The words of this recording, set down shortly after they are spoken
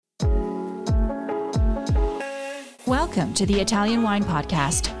Welcome to the Italian Wine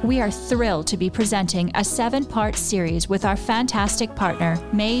Podcast. We are thrilled to be presenting a 7-part series with our fantastic partner,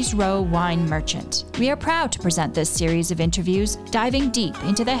 Maze Row Wine Merchant. We are proud to present this series of interviews, diving deep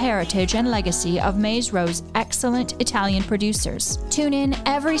into the heritage and legacy of Maze Row's excellent Italian producers. Tune in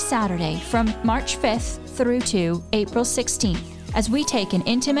every Saturday from March 5th through to April 16th. As we take an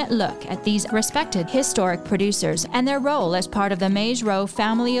intimate look at these respected historic producers and their role as part of the Maze Row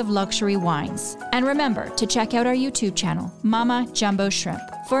family of luxury wines. And remember to check out our YouTube channel, Mama Jumbo Shrimp,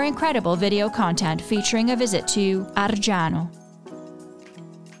 for incredible video content featuring a visit to Argiano.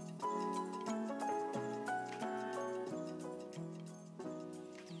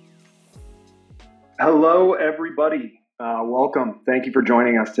 Hello, everybody. Welcome. Thank you for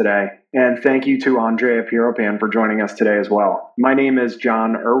joining us today. And thank you to Andrea Pieropan for joining us today as well. My name is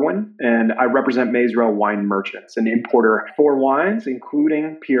John Irwin, and I represent Maze Row Wine Merchants, an importer for wines,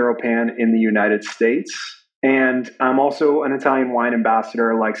 including Pieropan in the United States. And I'm also an Italian wine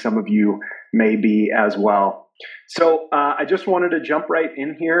ambassador, like some of you may be as well. So I just wanted to jump right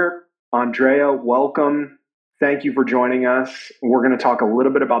in here. Andrea, welcome. Thank you for joining us. We're going to talk a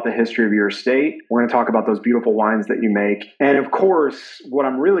little bit about the history of your estate. We're going to talk about those beautiful wines that you make. And of course, what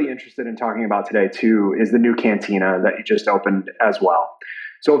I'm really interested in talking about today too is the new cantina that you just opened as well.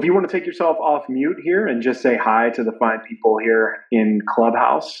 So if you want to take yourself off mute here and just say hi to the fine people here in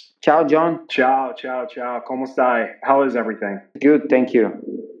Clubhouse. Ciao, John. Ciao, ciao, ciao. ¿Cómo stai? How is everything? Good, thank you.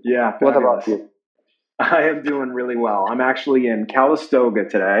 Yeah. What about you? I am doing really well. I'm actually in Calistoga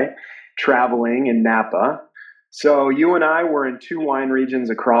today, traveling in Napa. So you and I were in 2 wine regions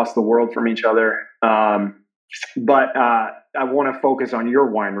across the world from each other, but I want to focus on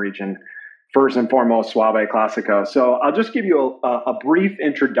your wine region, first and foremost, Soave Classico. So I'll just give you a brief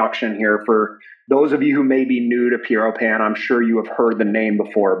introduction here for those of you who may be new to Pieropan. I'm sure you have heard the name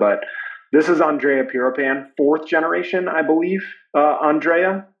before, but this is Andrea Pieropan, 4th generation, I believe,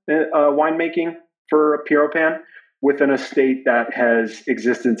 Andrea, winemaking for Pieropan, with an estate that has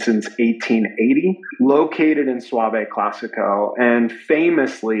existed since 1880, located in Soave Classico. And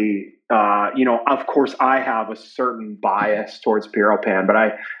famously, of course, I have a certain bias towards Pieropan, but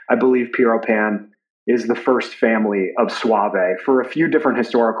I believe Pieropan is the first family of Soave for a few different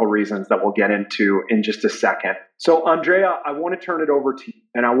historical reasons that we'll get into in just a second. So, Andrea, I want to turn it over to you,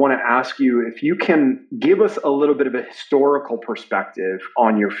 and I want to ask you if you can give us a little bit of a historical perspective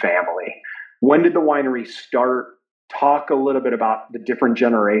on your family. When did the winery start? Talk a little bit about the different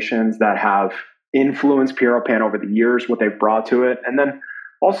generations that have influenced Pieropan over the years, what they've brought to it, and then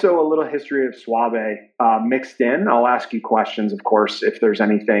also a little history of Soave mixed in. I'll ask you questions, of course, if there's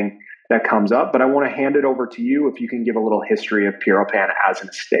anything that comes up, but I want to hand it over to you if you can give a little history of Pieropan as an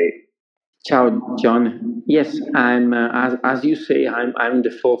estate. Ciao, John. Yes, I'm as you say, I'm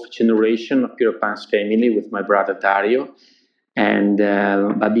the 4th generation of Pieropan's family with my brother Dario. And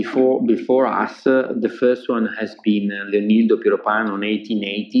but before us, the first one has been Leonildo Pieropan on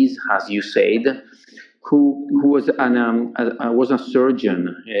 1880s, as you said, who was was a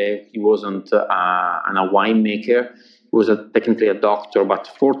surgeon. He wasn't a winemaker. He was technically a doctor, but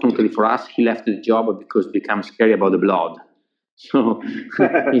fortunately for us, he left the job because it becomes scary about the blood. So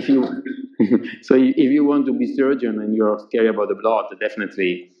if you want to be surgeon and you're scary about the blood,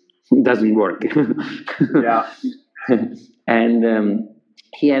 definitely doesn't work. Yeah. And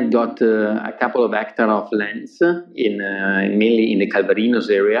he had got a couple of hectares of lands mainly in the Calvarinos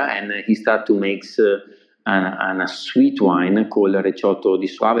area, and he started to make a sweet wine called Recioto di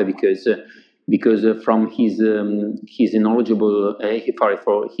Soave because from his knowledgeable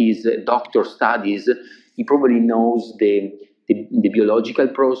for his doctor studies, he probably knows the biological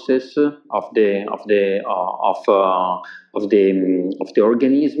process of the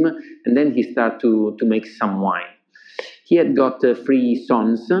organism, and then he started to make some wine. He had got 3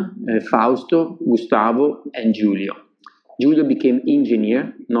 sons, Fausto, Gustavo, and Giulio. Giulio became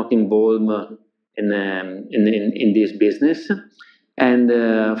engineer, not involved in this business, and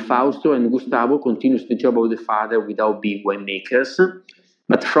Fausto and Gustavo continued the job of the father without being winemakers.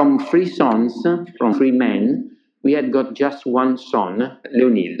 But from 3 sons, from 3 men, we had got just 1 son,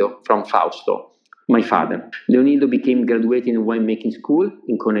 Leonildo, from Fausto, my father. Leonildo became graduated in winemaking school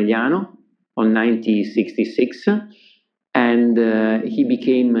in Conegliano on 1966. And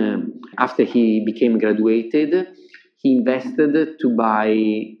after he became graduated, he invested to buy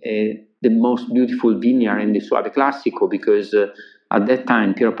the most beautiful vineyard in the Soave Classico, because at that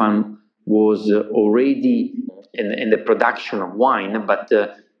time Pieropan was already in the production of wine, but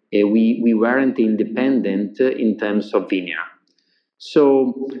we weren't independent in terms of vineyard.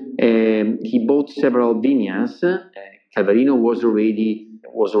 So he bought several vineyards. Calvarino was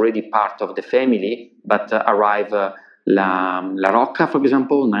already part of the family, but arrive La Rocca, for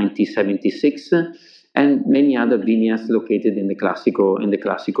example, 1976, and many other vineyards located in the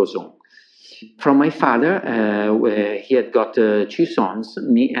Classico zone. From my father, he had got two sons,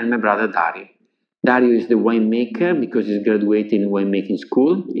 me and my brother Dario. Dario is the winemaker because he's graduated in winemaking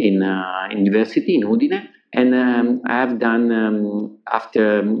school in university in Udine, and I have done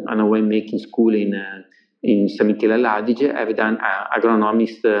after a winemaking school in San Michele all'Adige, I've done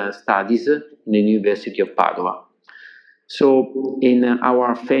agronomist studies in the University of Padua. So in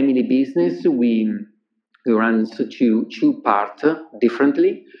our family business, we run two parts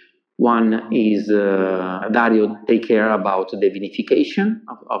differently. One is Dario take care about the vinification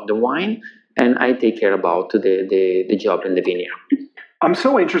of the wine, and I take care about the job in the vineyard. I'm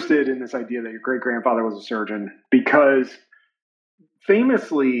so interested in this idea that your great-grandfather was a surgeon because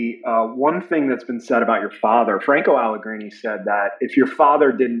famously, one thing that's been said about your father, Franco Allegrini said that if your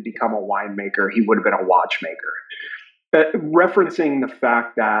father didn't become a winemaker, he would have been a watchmaker. Referencing the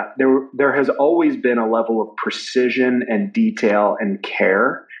fact that there has always been a level of precision and detail and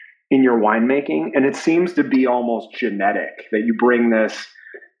care in your winemaking, and it seems to be almost genetic that you bring this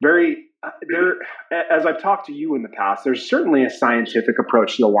very as I've talked to you in the past, there's certainly a scientific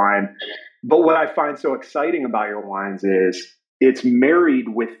approach to the wine, but what I find so exciting about your wines is it's married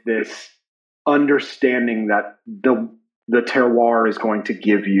with this understanding that the terroir is going to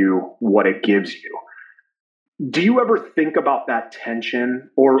give you what it gives you. Do you ever think about that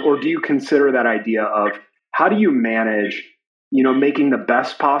tension, or do you consider that idea of how do you manage, making the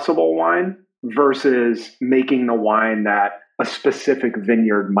best possible wine versus making the wine that a specific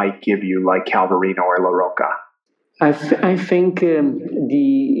vineyard might give you, like Calvarino or La Rocca? I think the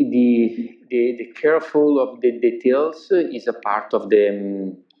careful of the details is a part of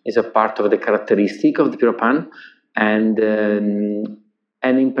the characteristic of the Pieropan, and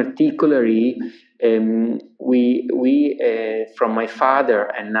in particular, we from my father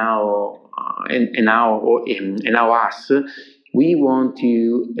and now us, we want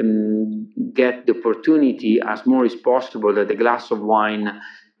to get the opportunity as more as possible that the glass of wine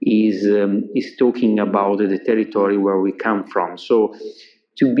is talking about the territory where we come from. So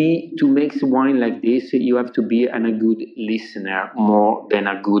to make wine like this, you have to be a good listener more than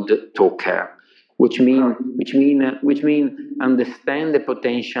a good talker, which mean understand the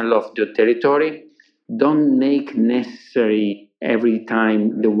potential of the territory. Don't make necessary every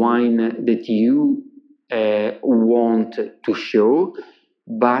time the wine that you want to show,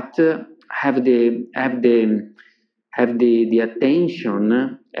 but have the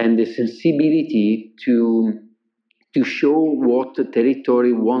attention and the sensibility to show what the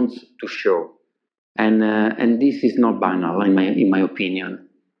territory wants to show, and this is not banal in my opinion.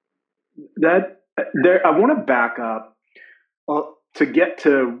 I want to back up to get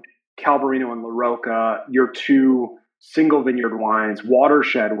to Calvarino and La Rocca, your two single vineyard wines,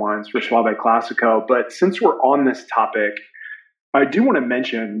 watershed wines for Soave Classico. But since we're on this topic, I do want to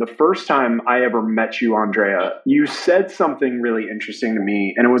mention the first time I ever met you, Andrea, you said something really interesting to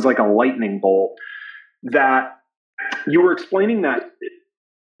me, and it was like a lightning bolt, that you were explaining that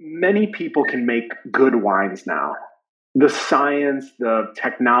many people can make good wines now. The science, the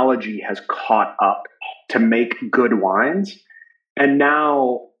technology has caught up to make good wines. And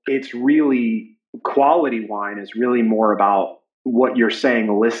now it's really, quality wine is really more about what you're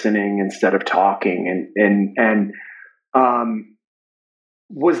saying, listening instead of talking. And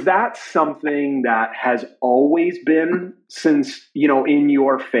was that something that has always been since, in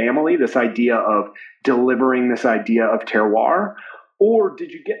your family, this idea of delivering this idea of terroir? Or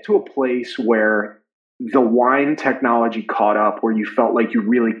did you get to a place where the wine technology caught up, where you felt like you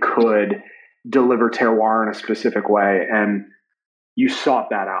really could deliver terroir in a specific way and you sought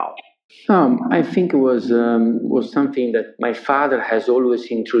that out? I think it was something that my father has always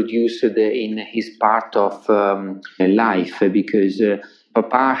introduced in his part of life, because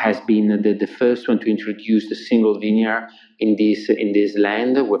Papa has been the first one to introduce the single vineyard in this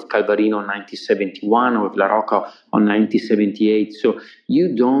land, with Calvarino in 1971, with La Rocca on 1978. So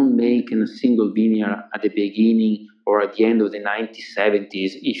you don't make a single vineyard at the beginning or at the end of the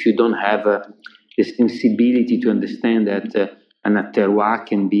 1970s if you don't have the sensibility to understand that a terroir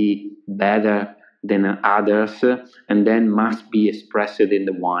can be better than others, and then must be expressed in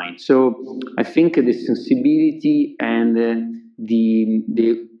the wine. So I think the sensibility and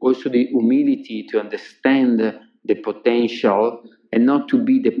also the humility to understand the potential, and not to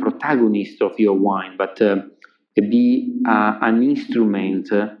be the protagonist of your wine, but be an instrument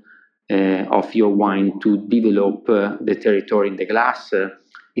of your wine to develop the territory in the glass,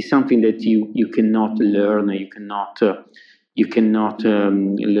 is something that you cannot learn, you cannot you cannot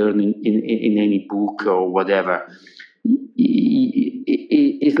learn in any book or whatever.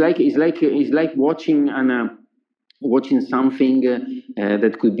 It's like watching something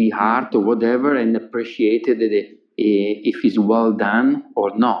that could be art or whatever, and appreciate it if it's well done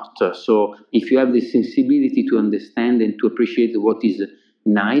or not. So if you have the sensibility to understand and to appreciate what is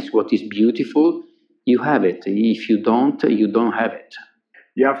nice, what is beautiful, you have it. If you don't, you don't have it.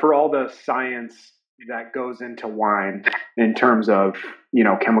 Yeah, for all the science that goes into wine in terms of,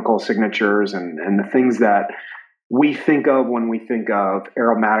 chemical signatures and the things that we think of when we think of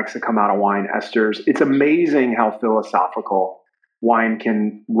aromatics that come out of wine, esters, it's amazing how philosophical wine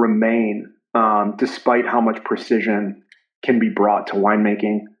can remain, despite how much precision can be brought to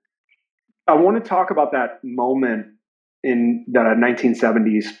winemaking. I want to talk about that moment in the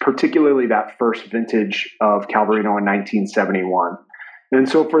 1970s, particularly that first vintage of Calvarino in 1971. And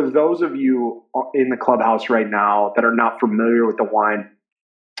so for those of you in the clubhouse right now that are not familiar with the wine,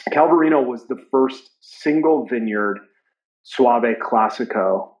 Calvarino was the first single vineyard Soave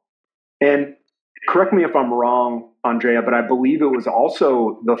Classico. And correct me if I'm wrong, Andrea, but I believe it was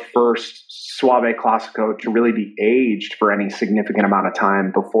also the first Soave Classico to really be aged for any significant amount of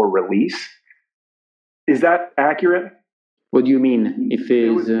time before release. Is that accurate? What do you mean? If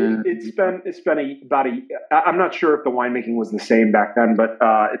it's been about a. I'm not sure if the winemaking was the same back then, but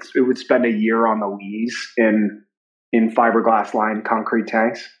it would spend a year on the lees in fiberglass lined concrete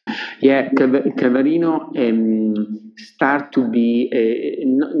tanks. Yeah, Calvarino start to be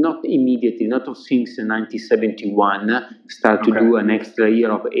not immediately, not since 1971. Start to do an extra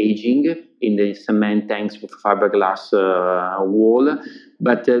year of aging in the cement tanks with fiberglass wall,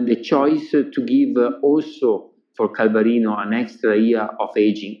 but the choice to give also for Calvarino an extra year of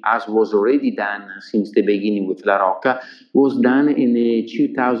aging, as was already done since the beginning with La Rocca, was done in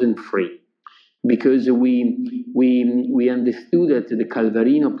 2003. Because we understood that the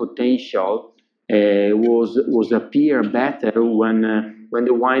Calvarino potential was appear better when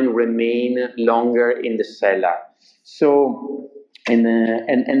the wine remain longer in the cellar. So and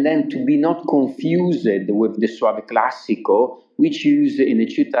then to be not confused with the Soave Classico, we choose in the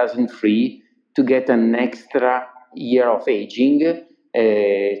 2003 to get an extra year of aging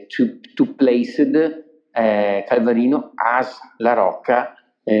to place Calvarino as La Rocca.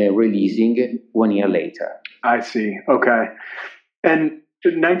 Releasing 1 year later. I see. Okay. And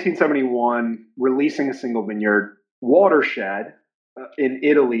in 1971, releasing a single vineyard watershed in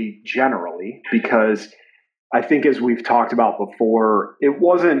Italy generally, because I think as we've talked about before, it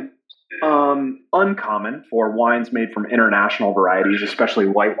wasn't uncommon for wines made from international varieties, especially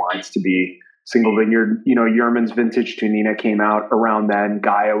white wines, to be single vineyard. Yerman's vintage Tunina came out around then.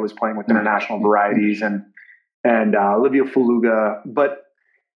 Gaia was playing with international varieties and Livio Faluga. But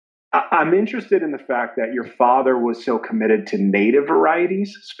I'm interested in the fact that your father was so committed to native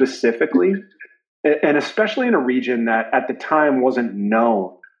varieties specifically, and especially in a region that at the time wasn't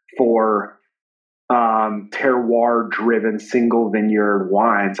known for terroir-driven single vineyard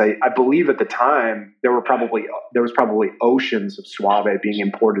wines. I believe at the time there was probably oceans of Soave being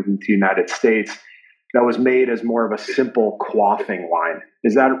imported into the United States that was made as more of a simple quaffing wine.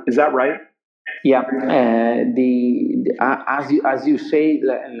 Is that right? Yeah, as you say,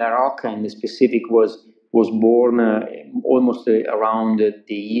 La Rocca in the specific was born almost around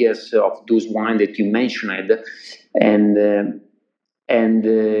the years of those wines that you mentioned, but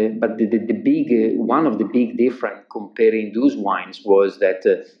the big one of the big difference comparing those wines was that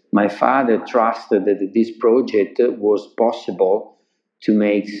my father trusted that this project was possible to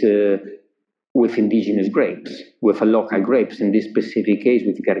make with indigenous grapes, with a local grapes. In this specific case,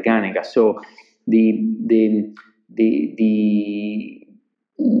 with Garganega. So the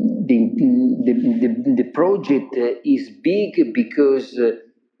project is big because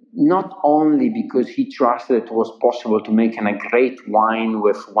not only because he trusted it was possible to make a great wine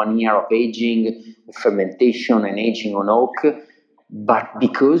with 1 year of aging, fermentation and aging on oak, but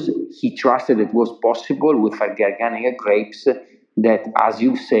because he trusted it was possible with a Garganega grapes that, as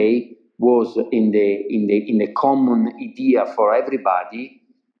you say, was in the common idea for everybody.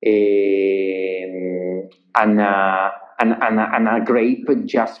 And a grape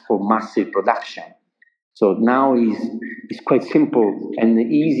just for massive production. So now it's quite simple and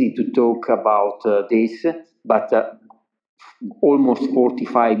easy to talk about this, but almost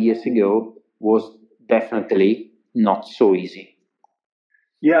 45 years ago was definitely not so easy.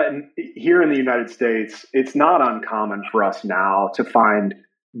 Yeah, and here in the United States, it's not uncommon for us now to find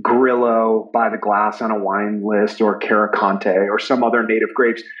Grillo by the glass on a wine list, or Caricante, or some other native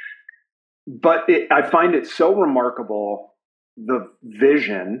grapes. But I find it so remarkable, the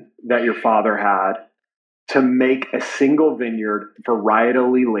vision that your father had to make a single vineyard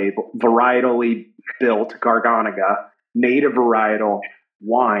varietally built Garganega native varietal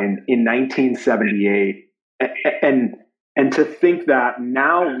wine in 1978, and to think that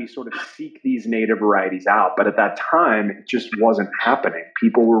now we sort of seek these native varieties out, but at that time it just wasn't happening.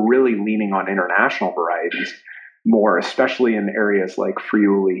 People were really leaning on international varieties more, especially in areas like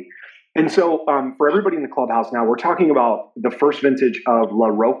Friuli. And so for everybody in the clubhouse now, we're talking about the first vintage of La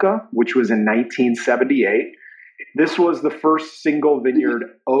Rocca, which was in 1978. This was the first single vineyard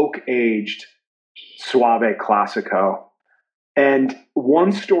oak-aged Soave Classico. And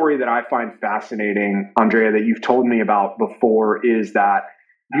one story that I find fascinating, Andrea, that you've told me about before is that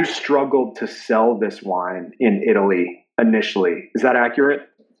you struggled to sell this wine in Italy initially. Is that accurate?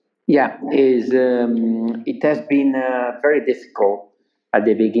 Yeah, it has been very difficult at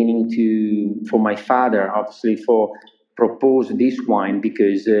the beginning for my father, obviously, for propose this wine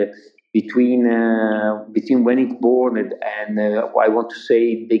because between when it born and I want to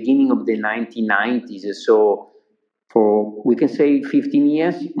say beginning of the 1990s, so for we can say 15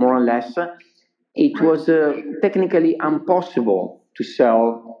 years more or less, it was technically impossible to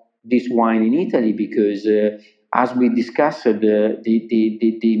sell this wine in Italy because. As we discussed,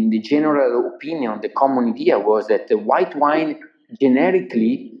 the general opinion, the common idea was that the white wine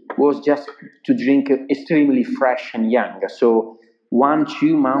generically was just to drink extremely fresh and young. So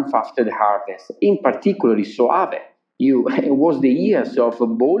 1-2 months after the harvest. In particular, Soave. It was the years of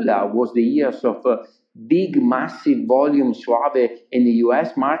Bolla, was the years of big, massive volume Soave in the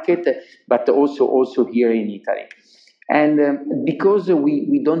US market, but also here in Italy. And because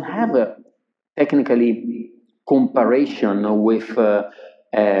we don't have technically comparison with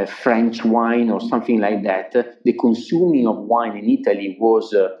French wine or something like that, the consuming of wine in Italy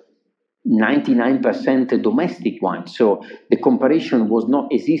was 99% domestic wine. So the comparison was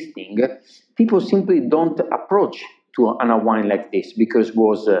not existing. People simply don't approach to a wine like this because it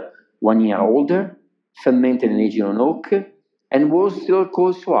was 1 year older, fermented and aged on oak, and was still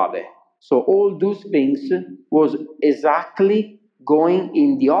called Soave. So all those things was exactly going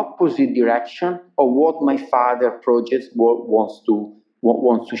in the opposite direction of what my father project wants to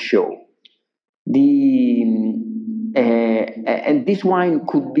show. And this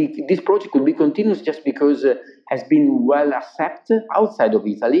project could be continuous just because has been well accepted outside of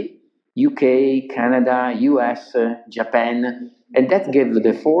Italy, UK, Canada, US, Japan, and that gave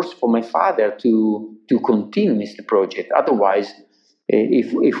the force for my father to continue this project. Otherwise,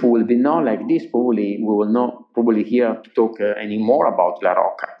 if we will be not like this, we will not probably hear to talk anymore about La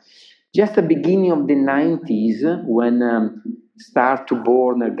Rocca. Just the beginning of the 90s, when start to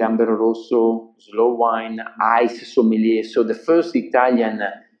born Gambero Rosso, Slow Wine, Ice Sommelier, so the first Italian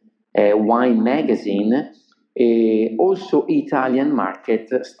wine magazine, also Italian market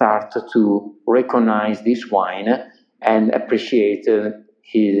start to recognize this wine and appreciate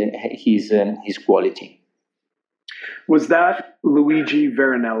his quality. Was that Luigi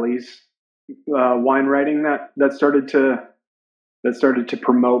Veronelli's wine writing that started to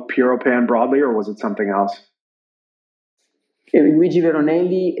promote Pieropan broadly, or was it something else? Luigi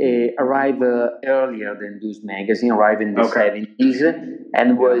Veronelli arrived earlier than those magazine, arrived in the 70s,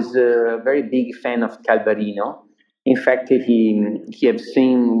 and was a very big fan of Calvarino. In fact, he have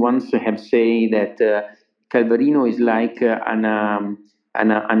seen once have say that Calvarino is like a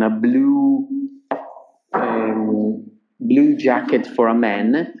blue jacket for a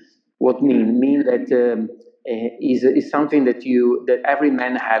man. What mean that is something that every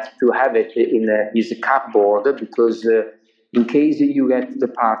man has to have it in his cupboard because in case you get the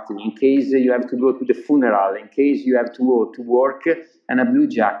party, in case you have to go to the funeral, in case you have to go to work, and a blue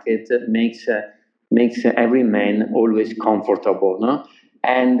jacket makes every man always comfortable, no?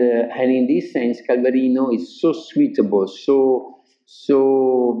 And in this sense, Calvarino is so suitable, so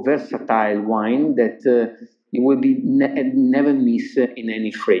versatile wine that it will be never miss in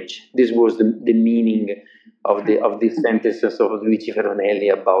any fridge. This was the meaning of these sentences of Luigi Veronelli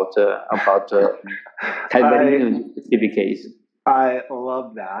about Calvarino in this specific case. I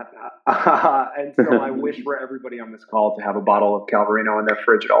love that, and so I wish for everybody on this call to have a bottle of Calvarino in their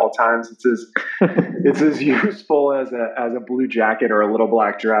fridge at all times. It's as useful as a blue jacket or a little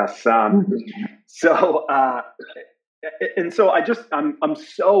black dress. So I'm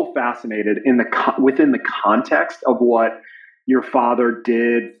so fascinated within the context of what your father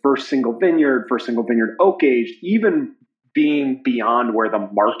did. First single vineyard oak aged, even being beyond where the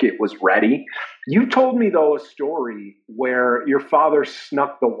market was ready. You told me though a story where your father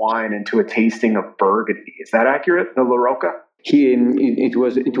snuck the wine into a tasting of Burgundy. Is that accurate? The La Rocca?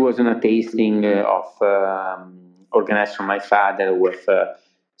 It wasn't a tasting of organized from my father with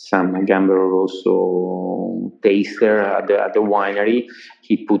some Gambero Rosso taster at the winery.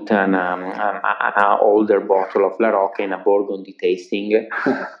 He put an older bottle of La Rocca in a Burgundy tasting,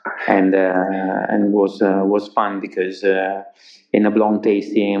 and was fun because in a blonde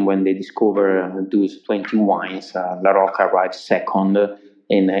tasting, when they discover those 20 wines, La Rocca arrived second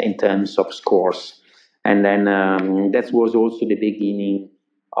in terms of scores. And then that was also the beginning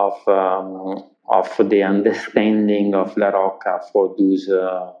of the understanding of La Rocca for those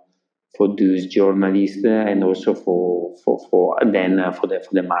journalists, and also for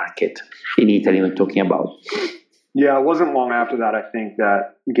the market in Italy. We're talking about. Yeah, it wasn't long after that, I think,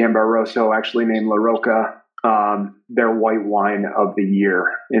 that Gambero Rosso actually named La Rocca their white wine of the year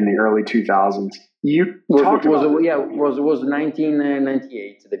in the early 2000s. Was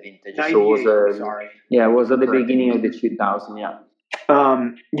 1998 the vintage. 98, so sorry. Yeah, it was at the beginning of the 2000. Yeah.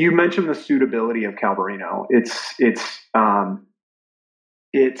 You mentioned the suitability of Calvarino.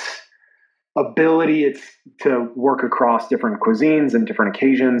 Its ability to work across different cuisines and different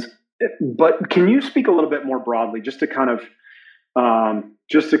occasions. But can you speak a little bit more broadly, just to kind of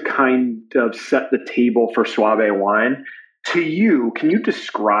set the table for Soave wine? To you, can you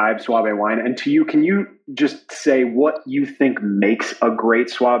describe Soave wine? And to you, can you just say what you think makes a great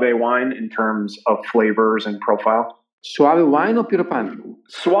Soave wine in terms of flavors and profile? Soave wine or Pieropan?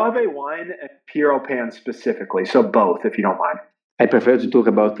 Soave wine and Pieropan specifically. So both, if you don't mind. I prefer to talk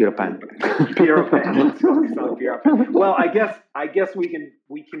about Pieropan. Pieropan. Pieropan. Well, I guess we can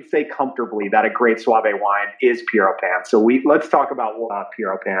say comfortably that a great Soave wine is Pieropan. So let's talk about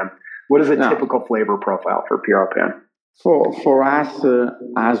Pieropan. What is a typical flavor profile for Pieropan? For us,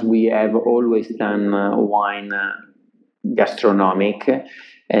 as we have always done wine gastronomic,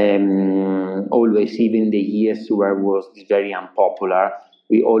 always, even the years where it was very unpopular,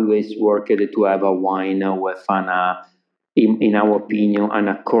 we always worked to have a wine with in our opinion,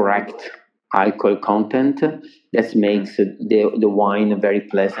 a correct alcohol content that makes the wine very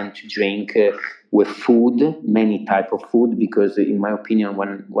pleasant to drink with food, many type of food, because in my opinion,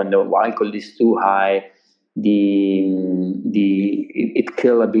 when the alcohol is too high, it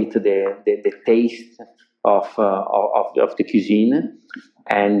kills a bit the taste of the cuisine,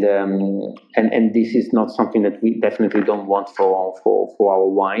 and this is not something that we definitely don't want for our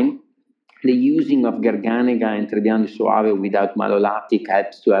wine. The using of Garganega and Trebbiano di Soave without malolactic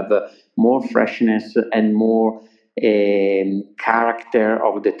helps to have more freshness and more character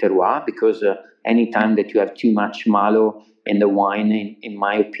of the terroir, because anytime that you have too much malo in the wine, in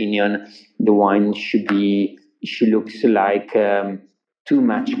my opinion, the wine should looks like too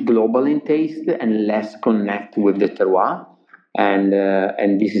much global in taste and less connect with the terroir. And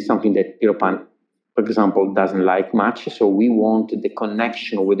this is something that Pieropan, for example, doesn't like much. So we want the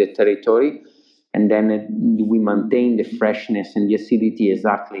connection with the territory, and then we maintain the freshness and the acidity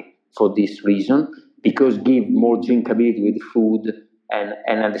exactly for this reason, because give more drinkability with food, and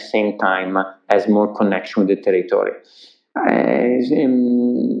at the same time has more connection with the territory.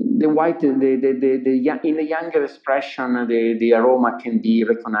 The white, in the younger expression, the aroma can be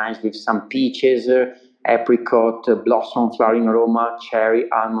recognized with some peaches, apricot, blossom, flowering aroma, cherry,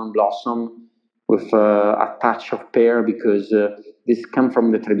 almond blossom, with a touch of pear, because this comes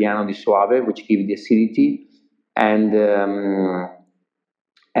from the Trebbiano di Soave, which gives the acidity, and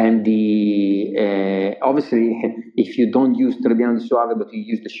obviously, if you don't use Trebbiano di Soave but you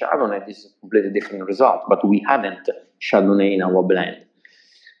use the Chardonnay, this is a completely different result. But we haven't Chardonnay in our blend.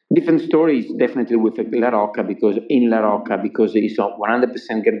 Different stories definitely with La Rocca, because it's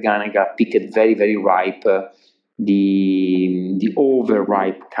 100% Garganega, picked very, very ripe. The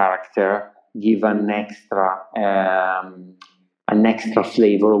overripe character give an extra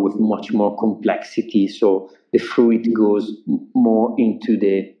flavor with much more complexity. So the fruit goes more into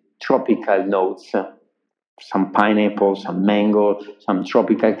the tropical notes, some pineapple, some mango, some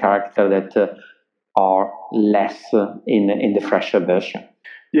tropical character that are less in the fresher version.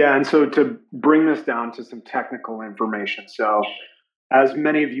 Yeah, and so to bring this down to some technical information, so as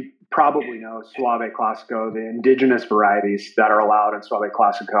many of you probably know, Soave Classico, the indigenous varieties that are allowed in Soave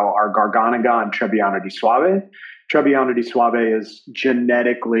Classico are Garganega and Trebbiano di Soave. Trebbiano di Soave is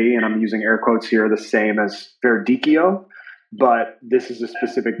genetically, and I'm using air quotes here, the same as Verdicchio, but this is a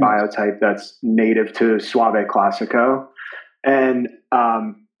specific biotype that's native to Soave Classico. And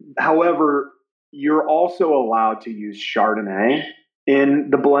however, you're also allowed to use Chardonnay in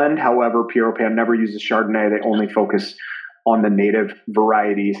the blend. However, Pieropan never uses Chardonnay. They only focus on the native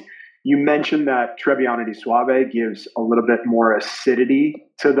varieties. You mentioned that Trebbiano di Soave gives a little bit more acidity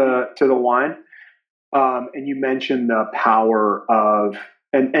to the wine. And you mentioned the power of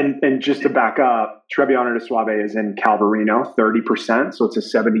And just to back up, Trebbiano di Soave is in Calvarino, 30%. So it's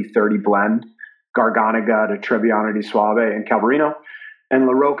a 70-30 blend. Garganega to Trebbiano di Soave in Calvarino. And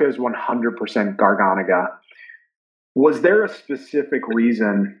La Rocca is 100% Garganega. Was there a specific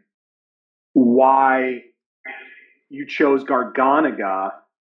reason why you chose Garganega,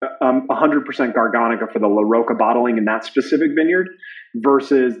 100% Garganega for the La Rocca bottling in that specific vineyard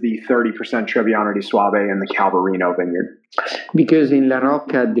versus the 30% Trebbiano di Soave in the Calvarino vineyard? Because in La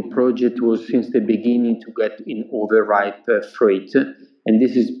Rocca, the project was since the beginning to get in overripe fruit, and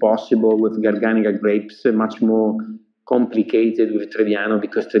this is possible with Garganega grapes, much more complicated with Trebbiano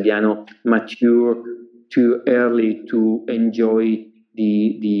because Trebbiano mature too early to enjoy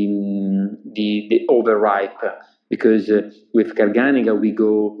the overripe. Because with Garganega we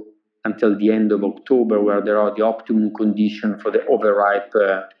go until the end of October, where there are the optimum conditions for the overripe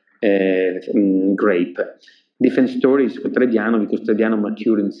grape. Different stories for Trebbiano because Trebbiano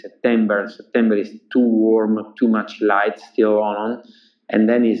mature in September. September is too warm, too much light still on, and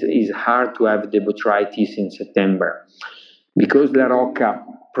then it's hard to have the botrytis in September. Because La Rocca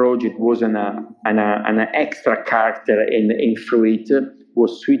project was an extra character in fruit,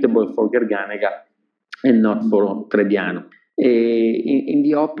 was suitable for Garganega and not for Trebbiano. In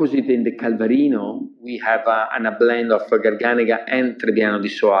the opposite, in the Calvarino, we have a blend of Garganega and Trebbiano di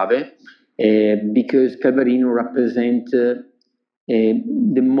Soave, because Calvarino represents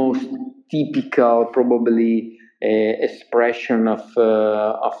the most typical, probably, expression of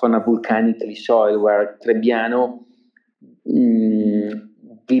a volcanically soil, where Trebbiano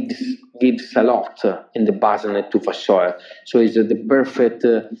gives a lot in the basin tufa soil. So it's the perfect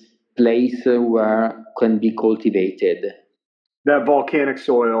place where can be cultivated. That volcanic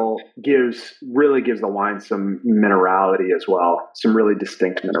soil really gives the wine some minerality as well, some really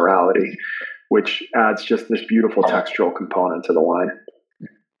distinct minerality, which adds just this beautiful textural component to the wine.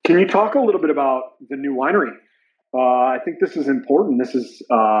 Can you talk a little bit about the new winery? I think this is important. This is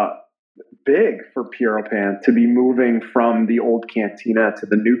big for Pieropan to be moving from the old cantina to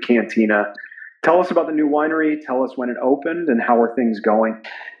the new cantina. Tell us about the new winery. Tell us when it opened and how are things going.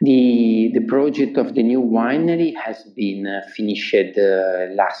 The project of the new winery has been finished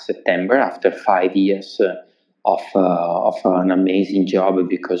last September after 5 years of an amazing job,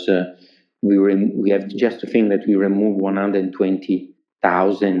 because we have just to think that we removed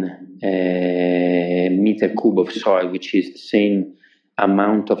 120,000 meter cube of soil, which is the same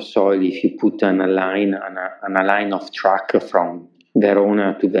amount of soil if you put on a line of truck from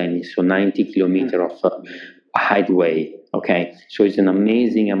Verona to Venice, so 90 kilometers of highway. Okay, so it's an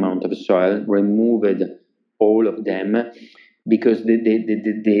amazing amount of soil. Removed all of them because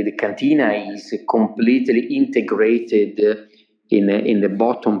the cantina is completely integrated in the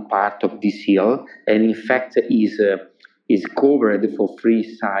bottom part of this hill, and in fact is covered for 3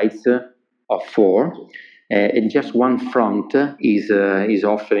 sides of 4. And just one front is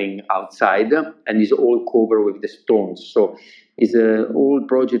offering outside, and is all covered with the stones. So it's a whole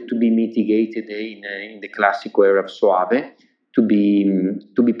project to be mitigated in the classical area of Soave, to be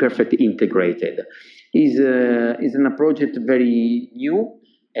perfectly integrated. Is a project very new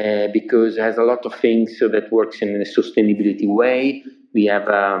because it has a lot of things that works in a sustainability way. We have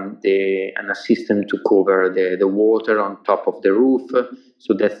a system to cover the water on top of the roof,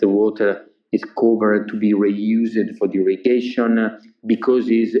 so that the water is covered to be reused for the irrigation. Because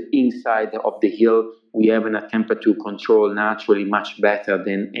it's inside of the hill, we have a temperature control naturally much better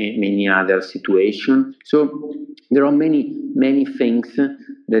than many other situations. So there are many things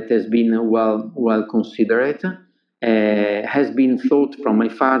that has been well considered. Has been thought from my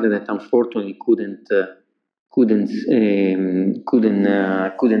father that unfortunately couldn't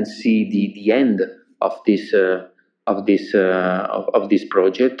see the end of this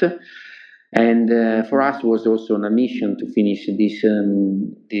project. And for us was also a mission to finish this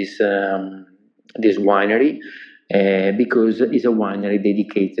winery, because it's a winery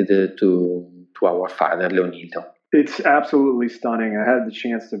dedicated to our father Leonildo. It's absolutely stunning. I had the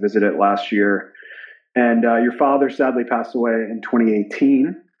chance to visit it last year, and your father sadly passed away in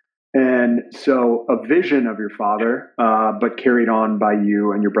 2018. And so a vision of your father, but carried on by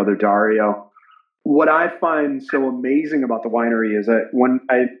you and your brother Dario. What I find so amazing about the winery is that when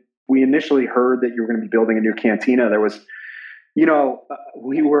we initially heard that you were going to be building a new cantina, there was, we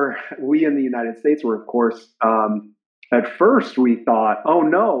in the United States were, of course, at first we thought, oh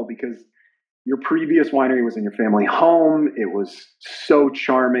no, because your previous winery was in your family home. It was so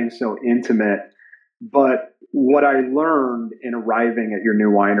charming, so intimate. But what I learned in arriving at your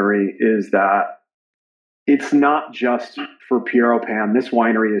new winery is that it's not just for Pieropan. This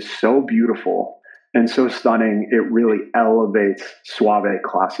winery is so beautiful and so stunning. It really elevates Suave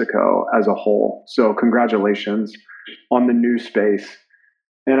Classico as a whole. So congratulations on the new space.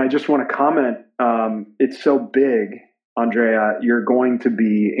 And I just want to comment, it's so big, Andrea. You're going to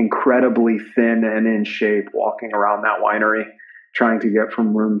be incredibly thin and in shape walking around that winery, trying to get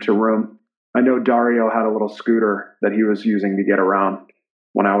from room to room. I know Dario had a little scooter that he was using to get around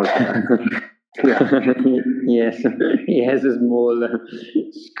when I was there. Yeah. Yes, he has a small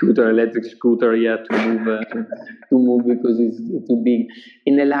electric scooter, to move because it's too big.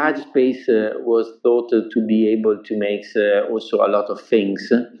 In a large space, was thought to be able to make also a lot of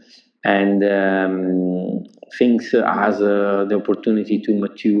things, and things as the opportunity to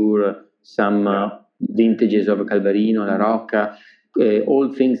mature some vintages of Calvarino, La Rocca,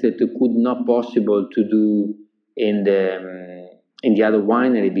 all things that could not possible to do in the other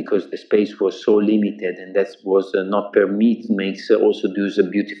winery because the space was so limited, and that was not permit makes also those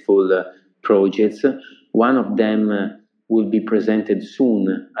beautiful projects. One of them will be presented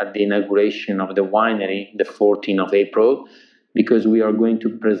soon at the inauguration of the winery, the 14th of April, because we are going to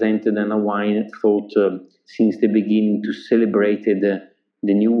present a wine thought since the beginning to celebrate the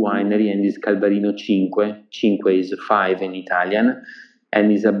new winery, and is Calvarino Cinque. Cinque is 5 in Italian,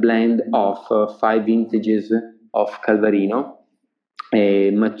 and is a blend of 5 vintages of Calvarino,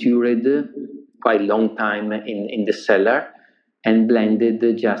 matured quite long time in the cellar and blended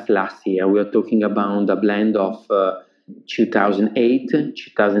just last year. We are talking about a blend of 2008,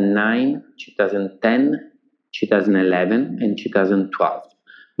 2009, 2010, 2011, and 2012.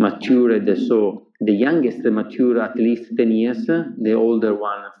 Matured, so the youngest matured at least 10 years, the older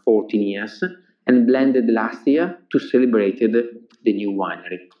one 14 years, and blended last year to celebrate the new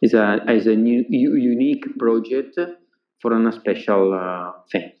winery. It's a new unique project for a special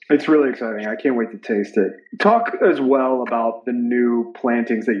thing. It's really exciting. I can't wait to taste it. Talk as well about the new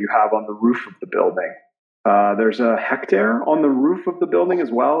plantings that you have on the roof of the building. There's a hectare on the roof of the building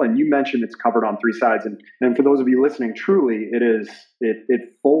as well, and you mentioned it's covered on 3 sides. And for those of you listening, truly,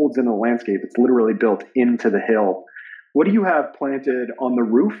 it folds in the landscape. It's literally built into the hill. What do you have planted on the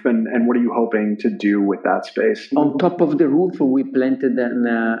roof, and what are you hoping to do with that space? On top of the roof, we planted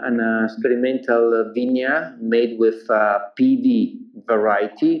an experimental vineyard made with PV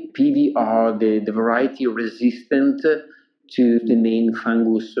variety. PV are the variety resistant to the main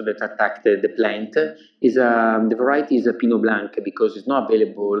fungus that attacked the plant. The variety is a Pinot Blanc because it's not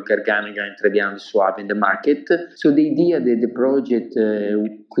available Garganega and Trebbiano Suave in the market. So the idea that the project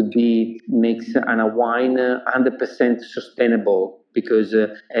could be makes a wine 100% sustainable, because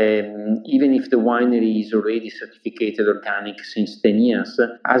even if the winery is already certificated organic since 10 years,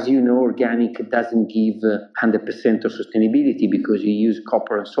 as you know, organic doesn't give 100% of sustainability because you use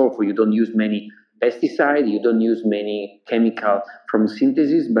copper and sulfur. You don't use many pesticide, you don't use many chemical from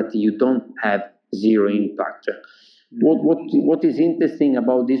synthesis, but you don't have zero impact. What is interesting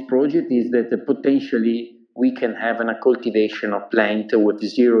about this project is that potentially we can have a cultivation of plant with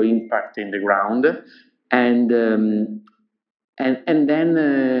zero impact in the ground, and then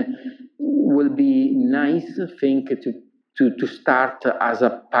will be nice thing to start as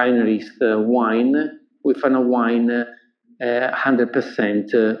a pioneerist wine with a wine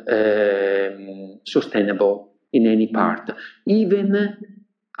 100% sustainable in any part, even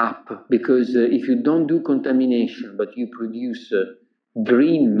up, because if you don't do contamination but you produce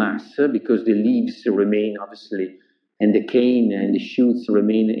green mass, because the leaves remain obviously and the cane and the shoots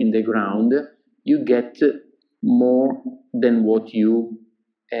remain in the ground, you get more than what you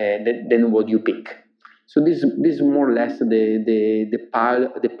pick. So this is more or less the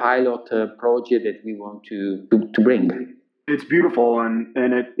pilot project that we want to bring. It's beautiful, and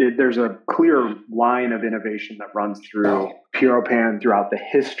there's a clear line of innovation that runs through Pieropan throughout the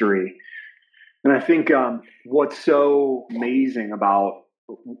history. And I think what's so amazing about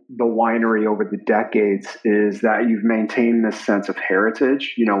the winery over the decades is that you've maintained this sense of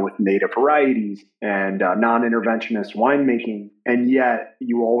heritage, with native varieties and non-interventionist winemaking, and yet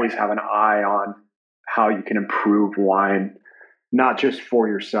you always have an eye on how you can improve wine, not just for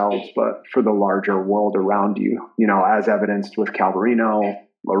yourselves, but for the larger world around you, as evidenced with Calvarino,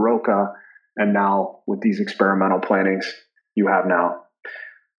 La Rocca, and now with these experimental plantings you have now.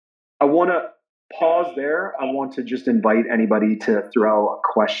 I want to pause there. I want to just invite anybody to throw a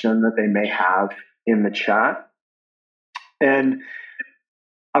question that they may have in the chat. And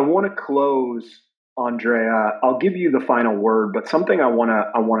I want to close, Andrea. I'll give you the final word, but something I want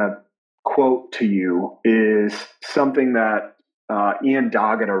to quote to you is something that Ian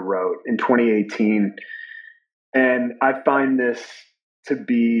D'Agata wrote in 2018. And I find this to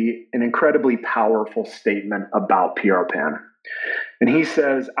be an incredibly powerful statement about Pieropan. And he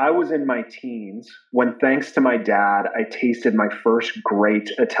says, I was in my teens when, thanks to my dad, I tasted my first great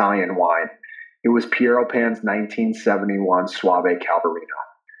Italian wine. It was Pieropan's 1971 Soave Calvarino.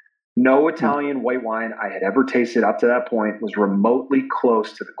 No Italian white wine I had ever tasted up to that point was remotely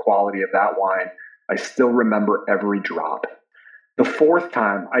close to the quality of that wine. I still remember every drop. The fourth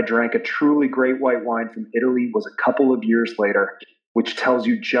time I drank a truly great white wine from Italy was a couple of years later, which tells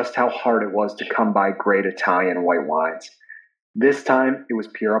you just how hard it was to come by great Italian white wines. This time, it was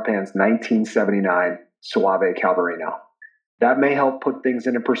Pieropan's 1979 Soave Calvarino. That may help put things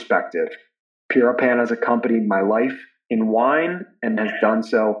into perspective. Pieropan has accompanied my life in wine and has done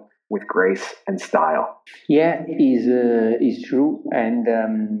so with grace and style. Yeah, is true. And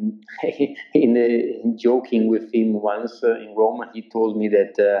in joking with him once in Rome, he told me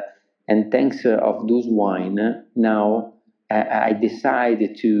that, and thanks of those wine, now I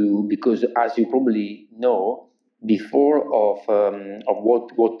decided to, because as you probably know, before of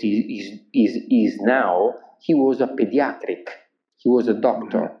what is now, he was a pediatric. He was a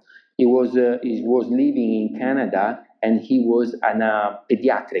doctor. He was living in Canada, and he was a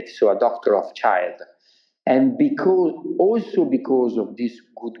pediatric, so a doctor of child. And because of this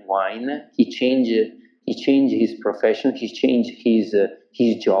good wine, he changed his profession, he changed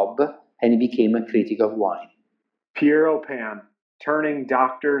his job, and he became a critic of wine. Pieropan, turning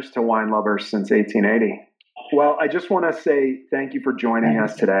doctors to wine lovers since 1880. Well, I just want to say thank you for joining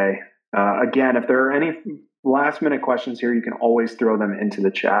us today. Again, if there are any last minute questions here, you can always throw them into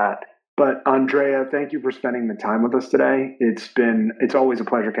the chat. But Andrea, thank you for spending the time with us today. It's always a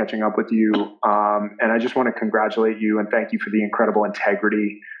pleasure catching up with you. And I just want to congratulate you and thank you for the incredible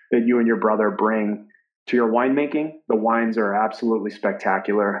integrity that you and your brother bring to your winemaking. The wines are absolutely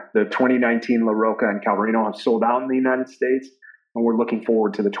spectacular. The 2019 La Rocca and Calvarino have sold out in the United States, and we're looking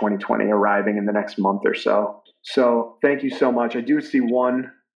forward to the 2020 arriving in the next month or so. So thank you so much. I do see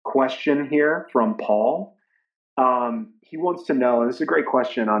one question here from Paul. He wants to know, and this is a great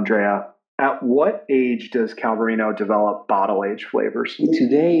question, Andrea, at what age does Calvarino develop bottle-aged flavors?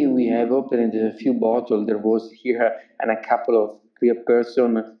 Today we have opened a few bottles. There was here and a couple of clear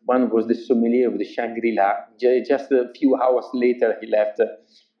person. One was the sommelier of the Shangri-La. Just a few hours later, he left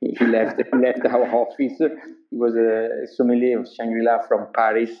our office. He was a sommelier of Shangri-La from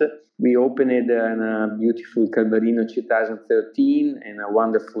Paris. We opened a beautiful Calvarino 2013 and a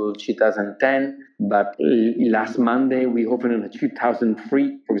wonderful 2010. But last Monday we opened a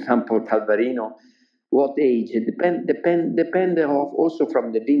 2003, for example, Calvarino. What age? It depend also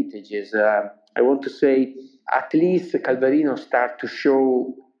from the vintages. I want to say at least Calvarino start to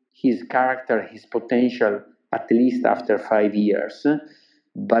show his character, his potential, at least after 5 years.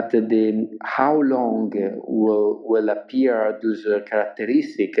 But how long will appear those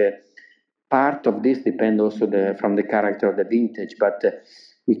characteristic? Part of this depends also from the character of the vintage. But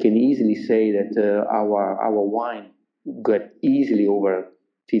we can easily say that our wine got easily over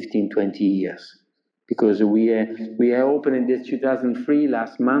 15, 20 years. Because we opened this 2003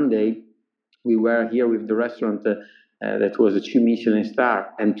 last Monday. We were here with the restaurant that was a 2 Michelin star,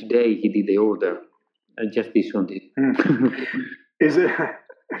 and today he did the order. Just this one did. Is it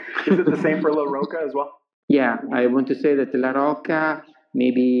the same for La Rocca as well? Yeah, I want to say that La Rocca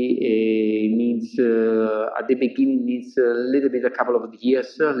maybe needs at the beginning needs a couple of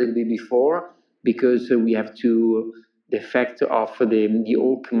years, a little bit before, because we have to. The effect of the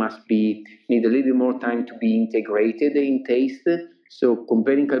oak need a little bit more time to be integrated in taste. So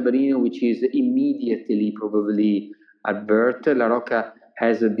comparing Calvarino, which is immediately probably advert, La Rocca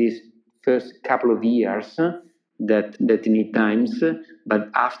has this first couple of years that need times, but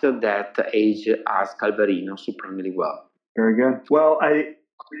after that age as Calvarino supremely well. Very good. Well,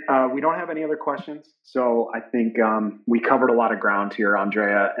 we don't have any other questions, so I think we covered a lot of ground here,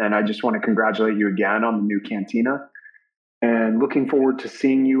 Andrea, and I just want to congratulate you again on the new cantina. And looking forward to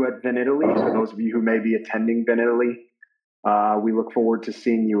seeing you at Vin Italy. For those of you who may be attending Vin Italy, we look forward to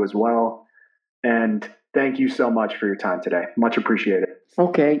seeing you as well. And thank you so much for your time today. Much appreciated.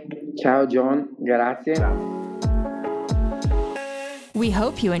 Okay. Ciao, John. Grazie. Ciao. We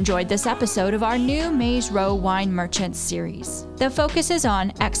hope you enjoyed this episode of our new Maze Row Wine Merchants series that focuses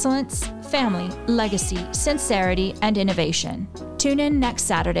on excellence, family, legacy, sincerity, and innovation. Tune in next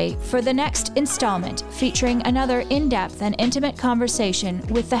Saturday for the next installment featuring another in-depth and intimate conversation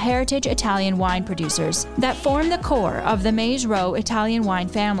with the heritage Italian wine producers that form the core of the Maze Row Italian wine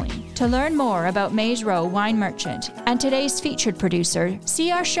family. To learn more about Maze Row Wine Merchant and today's featured producer, see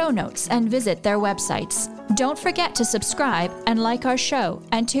our show notes and visit their websites. Don't forget to subscribe and like our show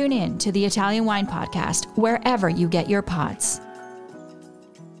and tune in to the Italian Wine Podcast wherever you get your pods.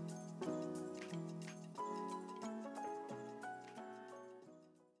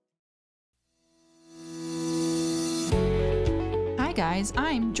 guys,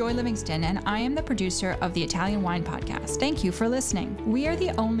 I'm Joy Livingston, and I am the producer of the Italian Wine Podcast. Thank you for listening. We are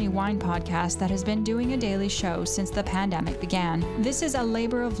the only wine podcast that has been doing a daily show since the pandemic began. This is a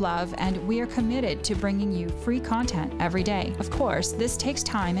labor of love, and we are committed to bringing you free content every day. Of course, this takes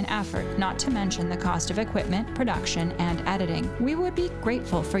time and effort, not to mention the cost of equipment, production, and editing. We would be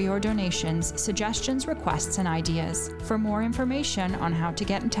grateful for your donations, suggestions, requests, and ideas. For more information on how to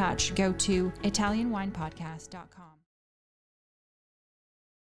get in touch, go to ItalianWinePodcast.com.